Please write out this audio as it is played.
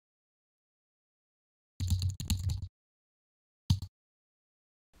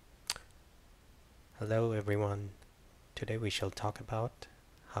Hello everyone. Today we shall talk about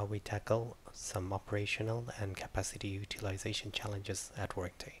how we tackle some operational and capacity utilization challenges at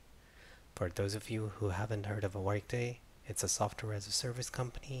Workday. For those of you who haven't heard of a Workday, it's a software as a service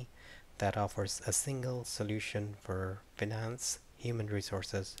company that offers a single solution for finance, human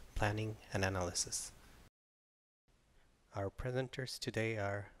resources, planning, and analysis. Our presenters today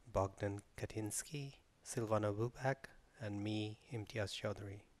are Bogdan Katinsky, Silvana Bubak, and me, Imtiaz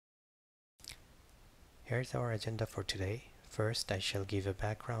Chaudhry. Here's our agenda for today. First, I shall give a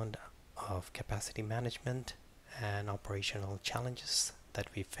background of capacity management and operational challenges that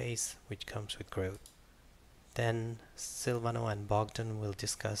we face, which comes with growth. Then Silvano and Bogdan will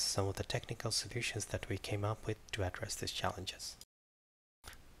discuss some of the technical solutions that we came up with to address these challenges.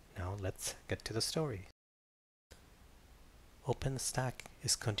 Now let's get to the story. OpenStack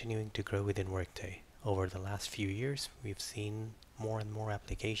is continuing to grow within Workday. Over the last few years, we've seen more and more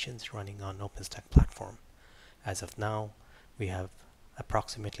applications running on OpenStack platform. As of now, we have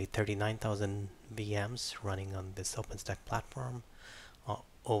approximately 39,000 VMs running on this OpenStack platform,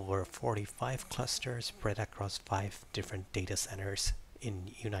 over 45 clusters spread across 5 different data centers in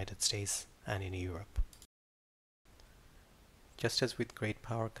United States and in Europe. Just as with great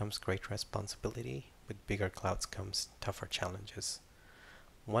power comes great responsibility, with bigger clouds comes tougher challenges.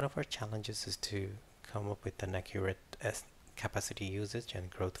 One of our challenges is to come up with an accurate capacity usage and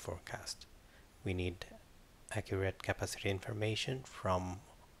growth forecast. We need accurate capacity information from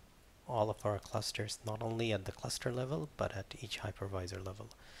all of our clusters, not only at the cluster level, but at each hypervisor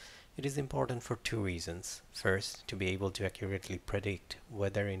level. It is important for two reasons. First, to be able to accurately predict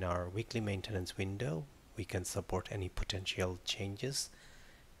whether in our weekly maintenance window we can support any potential changes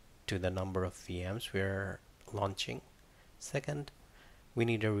to the number of VMs we're launching. Second, we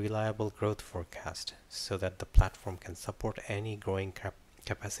need a reliable growth forecast so that the platform can support any growing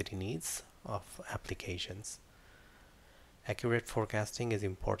capacity needs of applications. Accurate forecasting is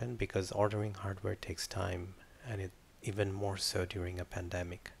important because ordering hardware takes time, and even more so during a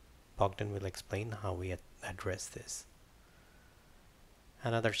pandemic. Bogdan will explain how we address this.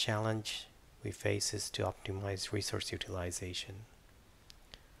 Another challenge we face is to optimize resource utilization.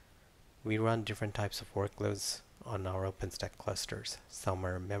 We run different types of workloads on our OpenStack clusters. Some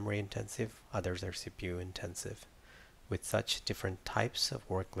are memory intensive, others are CPU intensive. With such different types of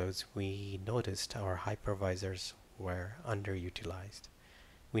workloads, we noticed our hypervisors were underutilized.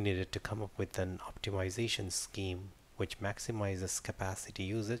 We needed to come up with an optimization scheme which maximizes capacity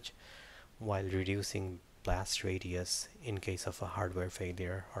usage while reducing blast radius in case of a hardware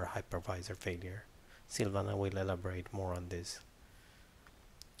failure or hypervisor failure. Silvana will elaborate more on this.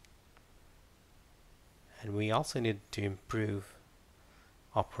 And we also need to improve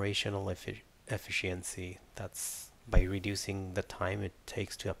operational efficiency. That's by reducing the time it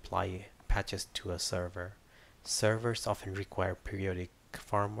takes to apply patches to a server. Servers often require periodic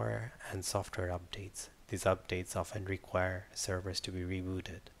firmware and software updates. These updates often require servers to be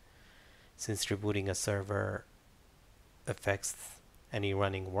rebooted. Since rebooting a server affects any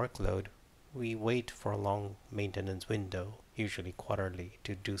running workload, we wait for a long maintenance window, usually quarterly,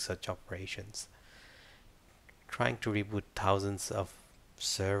 to do such operations. Trying to reboot thousands of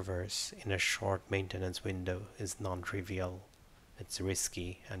servers in a short maintenance window is non-trivial. It's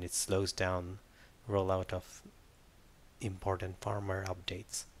risky and it slows down rollout of important firmware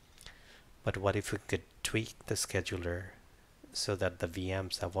updates. But what if we could tweak the scheduler so that the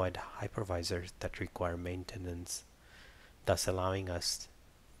VMs avoid hypervisors that require maintenance, thus allowing us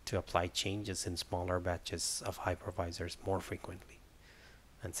to apply changes in smaller batches of hypervisors more frequently?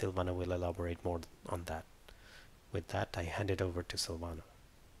 And Silvana will elaborate more on that. With that, I hand it over to Silvana.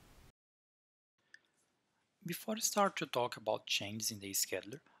 Before I start to talk about changes in the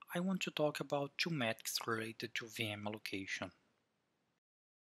scheduler, I want to talk about two metrics related to VM allocation.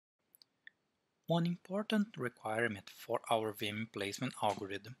 One important requirement for our VM placement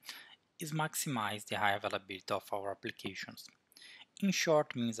algorithm is maximize the high availability of our applications. In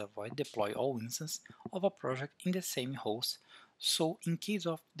short, means avoid deploy all instances of a project in the same host, so in case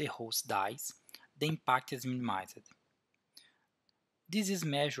of the host dies, the impact is minimized. This is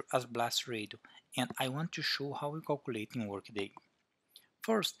measured as blast radius, and I want to show how we calculate in Workday.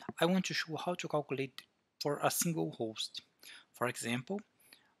 First, I want to show how to calculate for a single host. For example,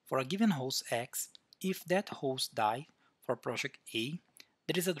 for a given host X, if that host dies for project A,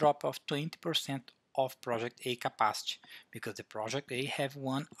 there is a drop of 20% of project A capacity, because the project A have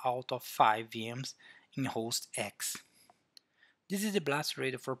 1 out of 5 VMs in host X. This is the blast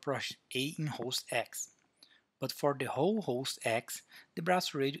radius for project A in host X. But for the whole host X, the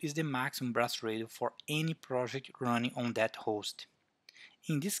blast radius is the maximum blast radius for any project running on that host.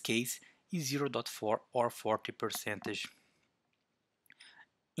 In this case, is 0.4 or 40%.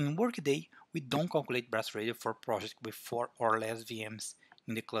 In Workday, we don't calculate blast radius for projects with 4 or less VMs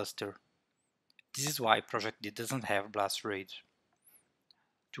in the cluster. This is why Project D doesn't have blast radius.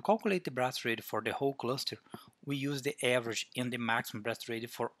 To calculate the blast radius for the whole cluster, we use the average and the maximum blast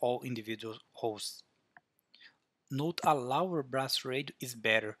radius for all individual hosts. Note a lower blast radius is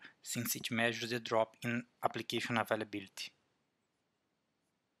better since it measures the drop in application availability.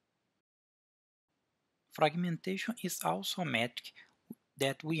 Fragmentation is also a metric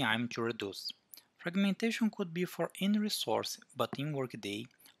that we aim to reduce. Fragmentation could be for any resource, but in Workday,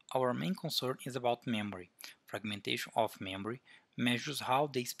 our main concern is about memory. Fragmentation of memory measures how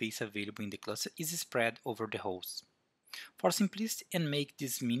the space available in the cluster is spread over the hosts. For simplicity and make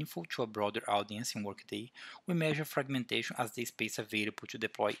this meaningful to a broader audience in Workday, we measure fragmentation as the space available to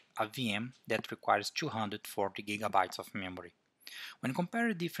deploy a VM that requires 240 GB of memory. When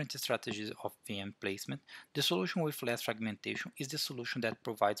comparing different strategies of VM placement, the solution with less fragmentation is the solution that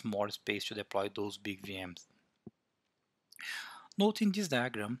provides more space to deploy those big VMs. Note in this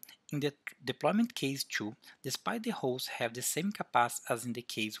diagram, in the deployment case 2, despite the hosts have the same capacity as in the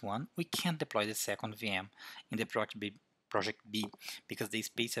case 1, we can't deploy the second VM in the project B because the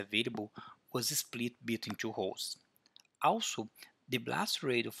space available was split between two hosts. Also, the blast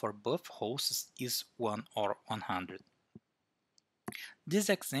radius for both hosts is 1 or 100. This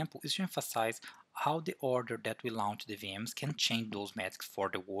example is to emphasize how the order that we launch the VMs can change those metrics for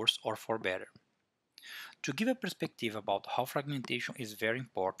the worse or for better. To give a perspective about how fragmentation is very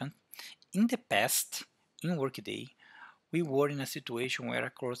important, in the past, in Workday, we were in a situation where a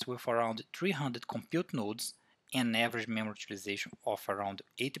cluster with around 300 compute nodes and average memory utilization of around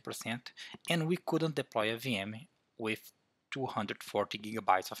 80%, and we couldn't deploy a VM with 240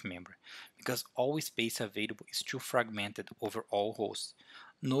 GB of memory because all space available is too fragmented over all hosts.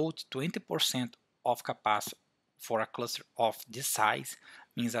 Note 20% of capacity for a cluster of this size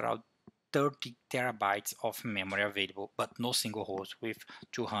means around 30 terabytes of memory available, but no single host with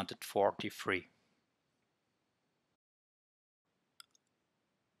 243.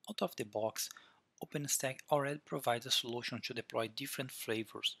 Out of the box, OpenStack already provides a solution to deploy different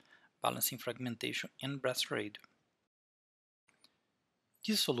flavors, balancing fragmentation and blast radius.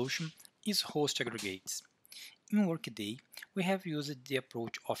 This solution is host aggregates. In Workday, we have used the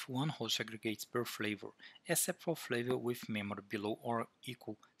approach of one host aggregates per flavor, except for flavor with memory below or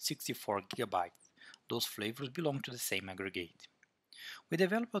equal 64 GB. Those flavors belong to the same aggregate. We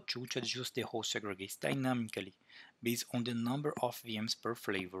developed a tool to adjust the host aggregates dynamically based on the number of VMs per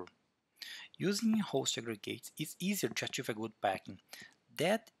flavor. Using host aggregates is easier to achieve a good packing.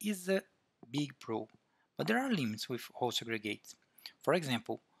 That is a big pro, but there are limits with host aggregates. For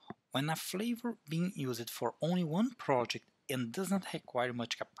example, when a flavor being used for only one project and does not require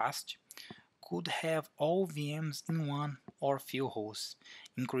much capacity, could have all VMs in one or few hosts,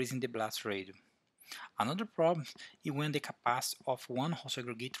 increasing the blast radius. Another problem is when the capacity of one host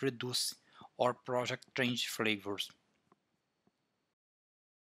aggregate reduces or project change flavors.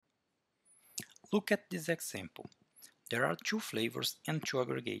 Look at this example. There are two flavors and two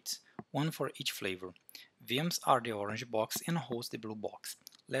aggregates, one for each flavor. VMs are the orange box and hosts the blue box.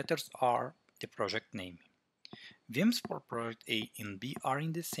 Letters are the project name. VMs for project A and B are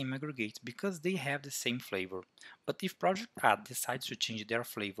in the same aggregate because they have the same flavor. But if project A decides to change their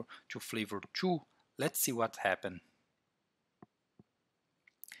flavor to flavor 2, let's see what happens.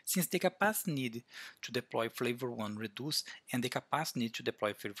 Since the capacity needed to deploy flavor 1 reduce and the capacity needed to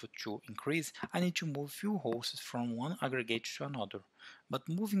deploy flavor 2 increase, I need to move few hosts from one aggregate to another. But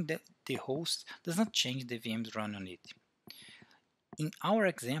moving the host does not change the VMs run on it. In our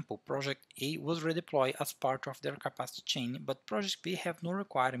example, Project A was redeployed as part of their capacity chain, but Project B have no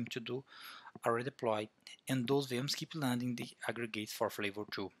requirement to do a redeploy, and those VMs keep landing the aggregates for flavor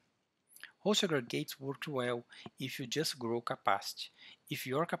 2. Host aggregates work well if you just grow capacity. If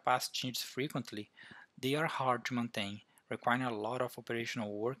your capacity changes frequently, they are hard to maintain, requiring a lot of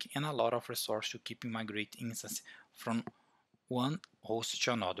operational work and a lot of resources to keep migrating instances from one host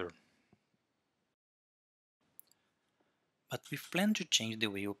to another. But we plan to change the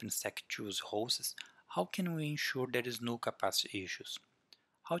way OpenStack chooses hosts. How can we ensure there is no capacity issues?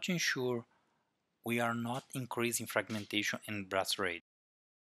 How to ensure we are not increasing fragmentation and blast rate?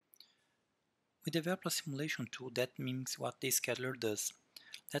 We developed a simulation tool that mimics what the scheduler does.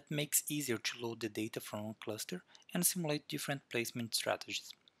 That makes it easier to load the data from a cluster and simulate different placement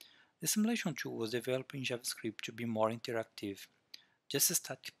strategies. The simulation tool was developed in JavaScript to be more interactive. Just a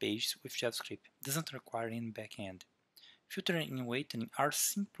static page with JavaScript doesn't require any backend. Filtering and weighting are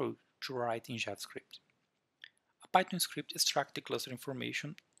simple to write in JavaScript. A Python script extracts the cluster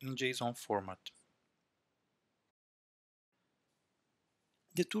information in JSON format.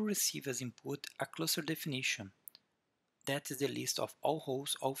 The tool receives as input a cluster definition. That is the list of all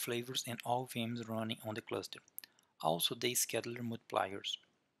hosts, all flavors, and all VMs running on the cluster. Also the scheduler multipliers.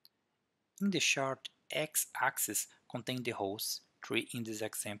 In the chart, x-axis contains the hosts, 3 in this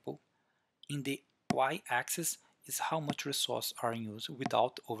example. In the y-axis is how much resources are in use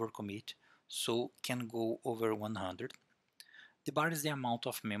without overcommit, so can go over 100. The bar is the amount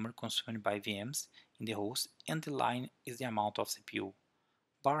of memory consumed by VMs in the host, and the line is the amount of CPU.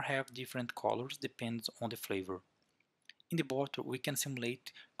 Bar have different colors depends on the flavor. In the bottom, we can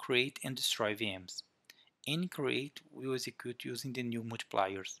simulate, create, and destroy VMs. Any create will execute using the new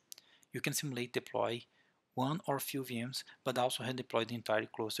multipliers. You can simulate deploy one or few VMs, but also redeploy the entire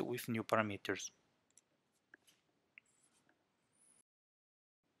cluster with new parameters.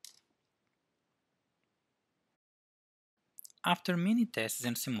 After many tests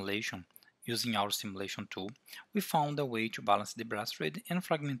and simulation, using our simulation tool, we found a way to balance the blast rate and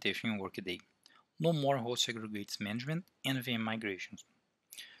fragmentation in Workday. No more host aggregates management and VM migrations.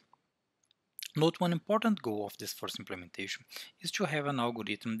 Note one important goal of this first implementation is to have an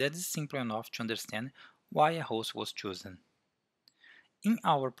algorithm that is simple enough to understand why a host was chosen. In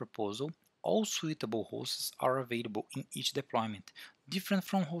our proposal, all suitable hosts are available in each deployment, different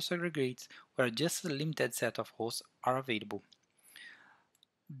from host aggregates, where just a limited set of hosts are available.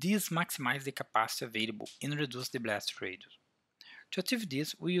 These maximize the capacity available and reduce the blast radius. To achieve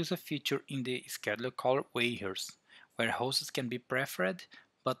this, we use a feature in the scheduler called waivers, where hosts can be preferred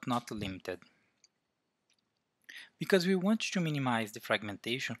but not limited. Because we want to minimize the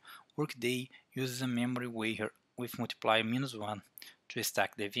fragmentation, Workday uses a memory waiver with multiplier -1 to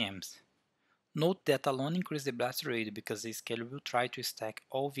stack the VMs. Note that alone increases the blast rate because the scheduler will try to stack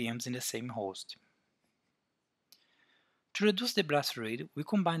all VMs in the same host. To reduce the blast rate, we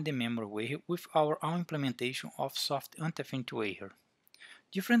combine the memory waiver with our own implementation of soft anti-faint waiver.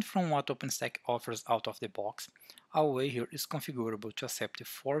 Different from what OpenStack offers out of the box, our waiver is configurable to accept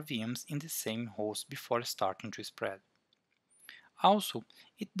 4 VMs in the same host before starting to spread. Also,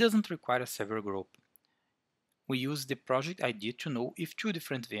 it doesn't require a server group. We use the project ID to know if 2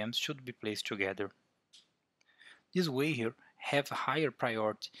 different VMs should be placed together. This waiver has higher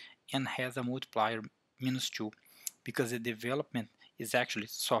priority and has a multiplier -2 because the development is actually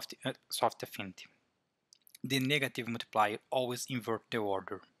soft affinity. The negative multiplier always inverts the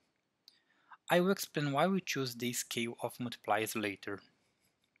order. I will explain why we choose this scale of multipliers later.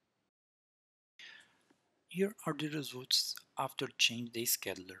 Here are the results after change the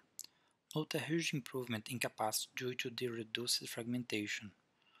scheduler. Note a huge improvement in capacity due to the reduced fragmentation.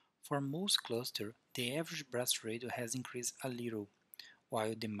 For most clusters, the average blast rate has increased a little,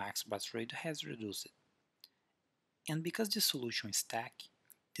 while the max blast rate has reduced. And because the solution is stack,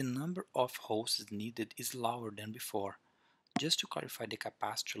 the number of hosts needed is lower than before. Just to clarify, the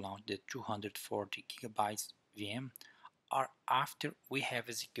capacity to launch the 240 GB VM are after we have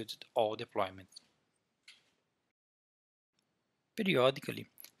executed all deployments. Periodically,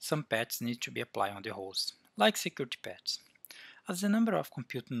 some patches need to be applied on the host, like security patches. As the number of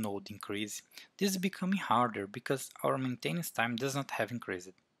compute nodes increase, this is becoming harder because our maintenance time does not have increased.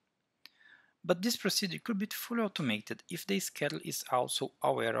 But this procedure could be fully automated if the scheduler is also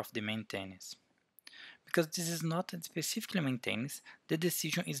aware of the maintenance. Because this is not specifically maintenance, the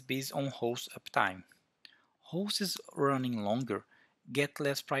decision is based on host uptime. Hosts running longer get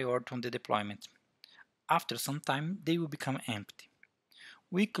less priority on the deployment. After some time, they will become empty.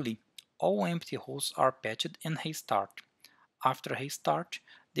 Weekly, all empty hosts are patched and restart. After restart,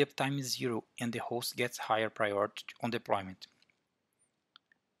 the uptime is 0 and the host gets higher priority on deployment.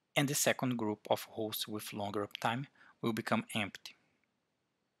 And the second group of hosts with longer uptime will become empty.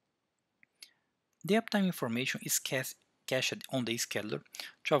 The uptime information is cached on the scheduler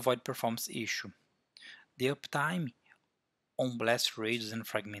to avoid performance issue. The uptime on blast radius and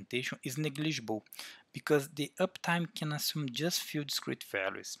fragmentation is negligible because the uptime can assume just few discrete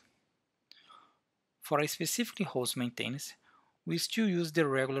values. For a specific host maintenance, we still use the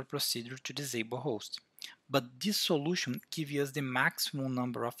regular procedure to disable hosts, but this solution gives us the maximum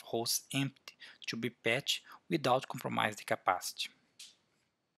number of hosts empty to be patched without compromising the capacity.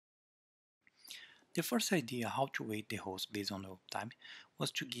 The first idea how to weight the host based on the uptime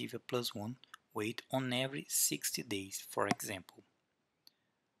was to give a +1 weight on every 60 days, for example.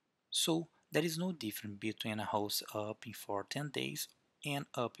 So there is no difference between a host up for 10 days and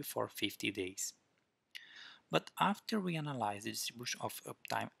up for 50 days. But after we analyze the distribution of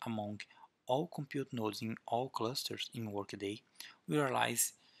uptime among all compute nodes in all clusters in Workday, we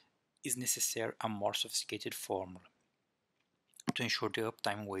realize is necessary a more sophisticated formula. to ensure the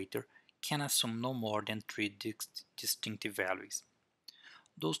uptime waiter can assume no more than 3 distinctive values.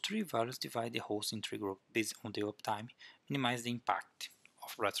 Those 3 values divide the host in 3 groups based on the uptime, minimize the impact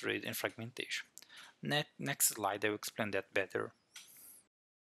of rat rate and fragmentation. Next slide I will explain that better.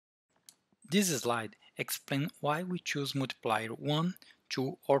 This slide explains why we choose multiplier 1,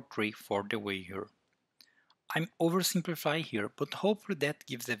 2 or 3 for the waiter. I'm oversimplifying here, but hopefully that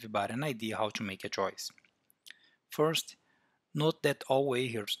gives everybody an idea how to make a choice. First, note that all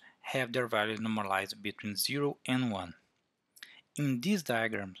waiters have their values normalized between 0 and 1. In these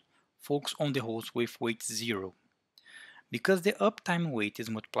diagrams, focus on the host with weight 0. Because the uptime weight is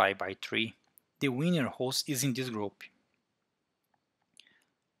multiplied by 3, the winner host is in this group.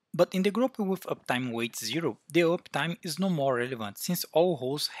 But in the group with uptime weight 0, the uptime is no more relevant since all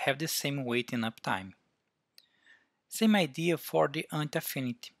hosts have the same weight and uptime. Same idea for the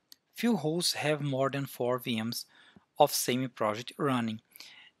anti-affinity. Few hosts have more than 4 VMs of same project running,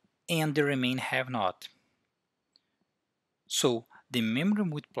 and the remaining have not. So, the memory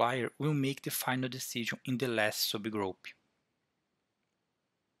multiplier will make the final decision in the last subgroup.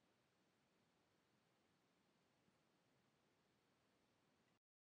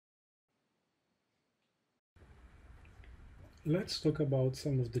 Let's talk about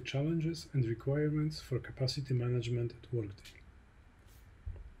some of the challenges and requirements for capacity management at Workday.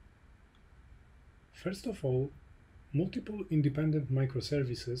 First of all, multiple independent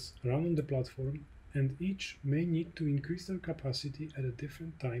microservices run on the platform and each may need to increase their capacity at a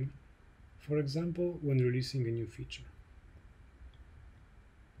different time, for example, when releasing a new feature.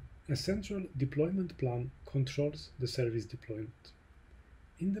 A central deployment plan controls the service deployment.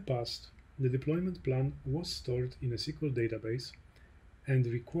 In the past, the deployment plan was stored in a SQL database and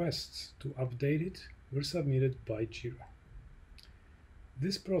requests to update it were submitted by Jira.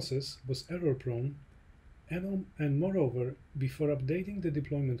 This process was error-prone and moreover, before updating the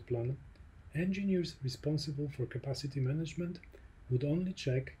deployment plan, engineers responsible for capacity management would only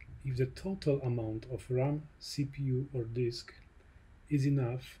check if the total amount of RAM, CPU or disk is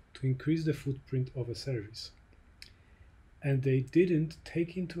enough to increase the footprint of a service. And they didn't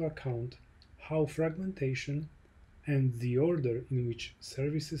take into account how fragmentation and the order in which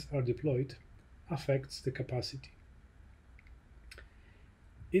services are deployed affects the capacity.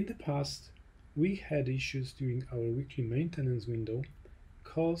 In the past, we had issues during our weekly maintenance window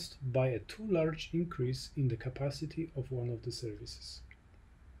caused by a too large increase in the capacity of one of the services.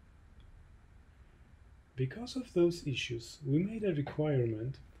 Because of those issues, we made a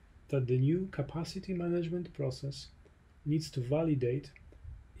requirement that the new capacity management process needs to validate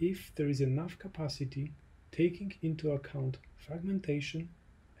if there is enough capacity, taking into account fragmentation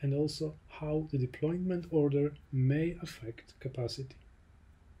and also how the deployment order may affect capacity.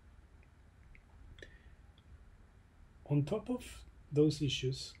 On top of those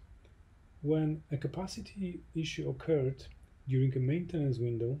issues, when a capacity issue occurred during a maintenance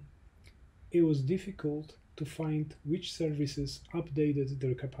window, it was difficult to find which services updated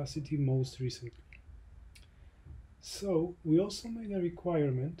their capacity most recently. So we also made a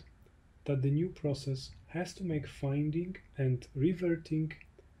requirement that the new process has to make finding and reverting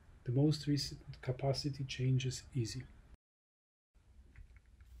the most recent capacity changes easy.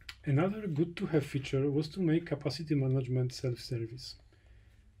 Another good-to-have feature was to make capacity management self-service.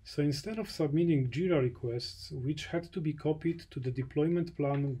 So instead of submitting Jira requests, which had to be copied to the deployment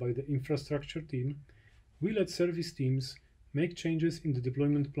plan by the infrastructure team, we let service teams make changes in the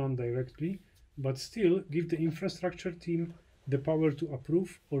deployment plan directly, but still give the infrastructure team the power to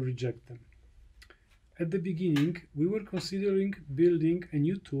approve or reject them. At the beginning, we were considering building a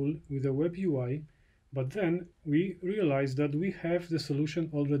new tool with a web UI, but then we realized that we have the solution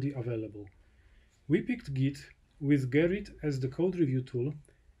already available. We picked Git with Gerrit as the code review tool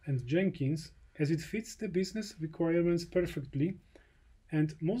and Jenkins as it fits the business requirements perfectly,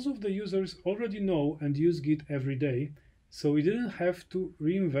 and most of the users already know and use Git every day, so we didn't have to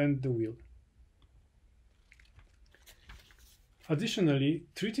reinvent the wheel. Additionally,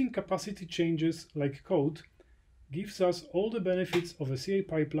 treating capacity changes like code gives us all the benefits of a CI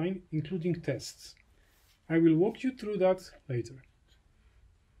pipeline, including tests. I will walk you through that later.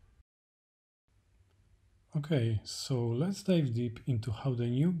 Okay, so let's dive deep into how the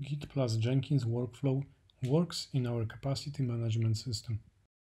new Git plus Jenkins workflow works in our capacity management system.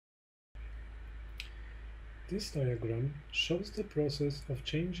 This diagram shows the process of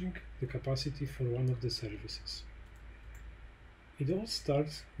changing the capacity for one of the services. It all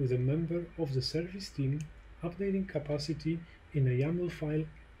starts with a member of the service team updating capacity in a YAML file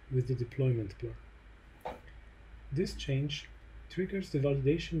with the deployment plan. This change triggers the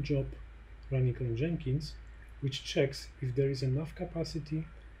validation job running on Jenkins which checks if there is enough capacity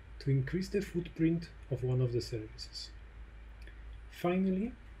to increase the footprint of one of the services.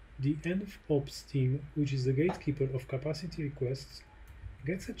 Finally, the env-ops team, which is the gatekeeper of capacity requests,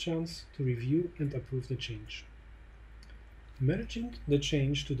 gets a chance to review and approve the change. Merging the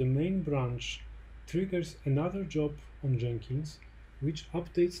change to the main branch triggers another job on Jenkins, which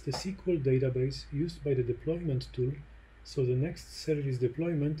updates the SQL database used by the deployment tool, so the next service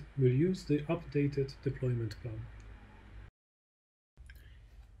deployment will use the updated deployment plan.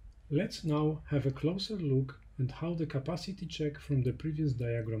 Let's now have a closer look at how the capacity check from the previous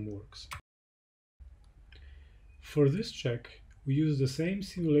diagram works. For this check, we use the same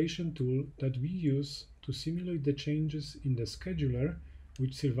simulation tool that we use to simulate the changes in the scheduler,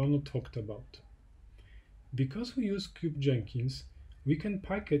 which Silvano talked about. Because we use kubejenkins, we can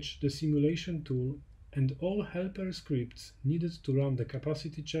package the simulation tool and all helper scripts needed to run the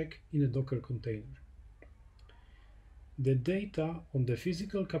capacity check in a Docker container. The data on the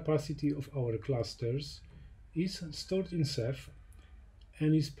physical capacity of our clusters is stored in Ceph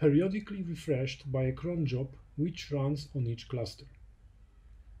and is periodically refreshed by a cron job which runs on each cluster.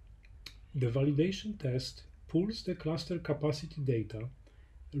 The validation test pulls the cluster capacity data,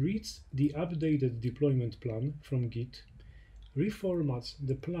 reads the updated deployment plan from Git, reformats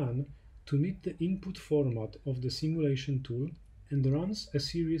the plan to meet the input format of the simulation tool, and runs a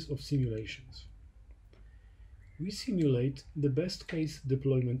series of simulations. We simulate the best case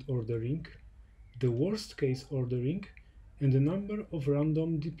deployment ordering, the worst case ordering, and a number of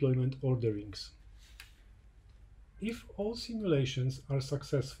random deployment orderings. If all simulations are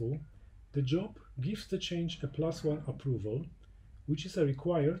successful, the job gives the change a +1 approval, which is a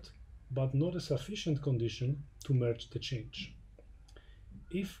required but not a sufficient condition to merge the change.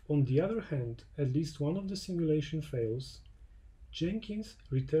 If, on the other hand, at least one of the simulation fails, Jenkins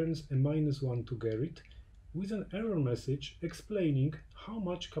returns a -1 to Gerrit with an error message explaining how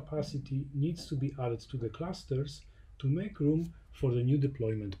much capacity needs to be added to the clusters to make room for the new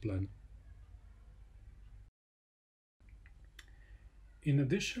deployment plan. In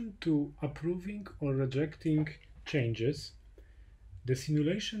addition to approving or rejecting changes, the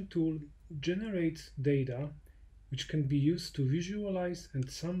simulation tool generates data which can be used to visualize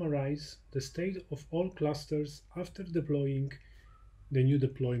and summarize the state of all clusters after deploying the new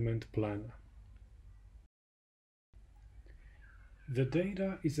deployment plan. The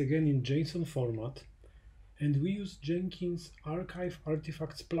data is again in JSON format, and we use Jenkins Archive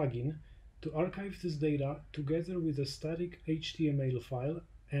Artifacts plugin to archive this data together with a static HTML file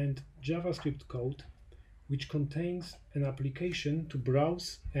and JavaScript code, which contains an application to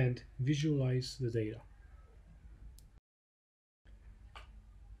browse and visualize the data.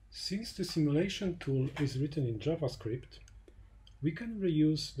 Since the simulation tool is written in JavaScript, we can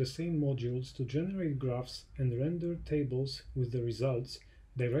reuse the same modules to generate graphs and render tables with the results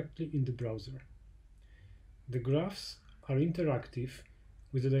directly in the browser. The graphs are interactive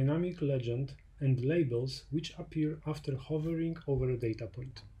with a dynamic legend and labels which appear after hovering over a data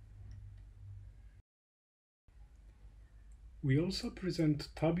point. We also present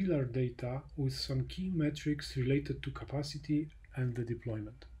tabular data with some key metrics related to capacity and the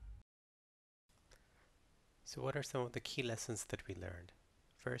deployment. So what are some of the key lessons that we learned?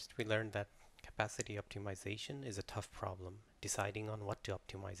 First, we learned that capacity optimization is a tough problem. Deciding on what to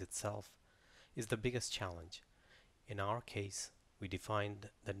optimize itself is the biggest challenge. In our case, we defined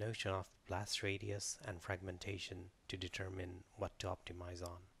the notion of blast radius and fragmentation to determine what to optimize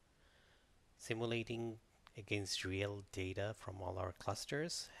on. Simulating against real data from all our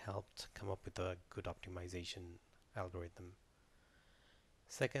clusters helped come up with a good optimization algorithm.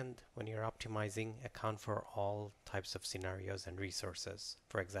 Second, when you're optimizing, account for all types of scenarios and resources.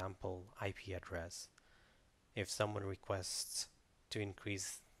 For example, IP address. If someone requests to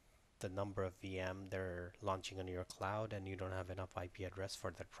increase the number of VM they're launching on your cloud and you don't have enough IP address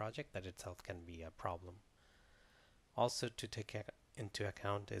for that project, that itself can be a problem. Also to take into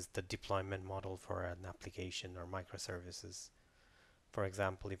account is the deployment model for an application or microservices. For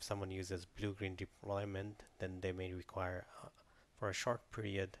example, if someone uses blue-green deployment, then they may require for a short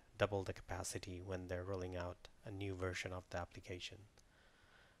period double the capacity when they're rolling out a new version of the application.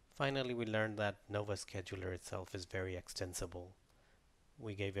 Finally, we learned that Nova Scheduler itself is very extensible.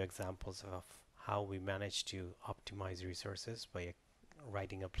 We gave you examples of how we managed to optimize resources by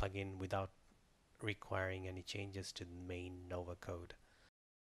writing a plugin without requiring any changes to the main Nova code.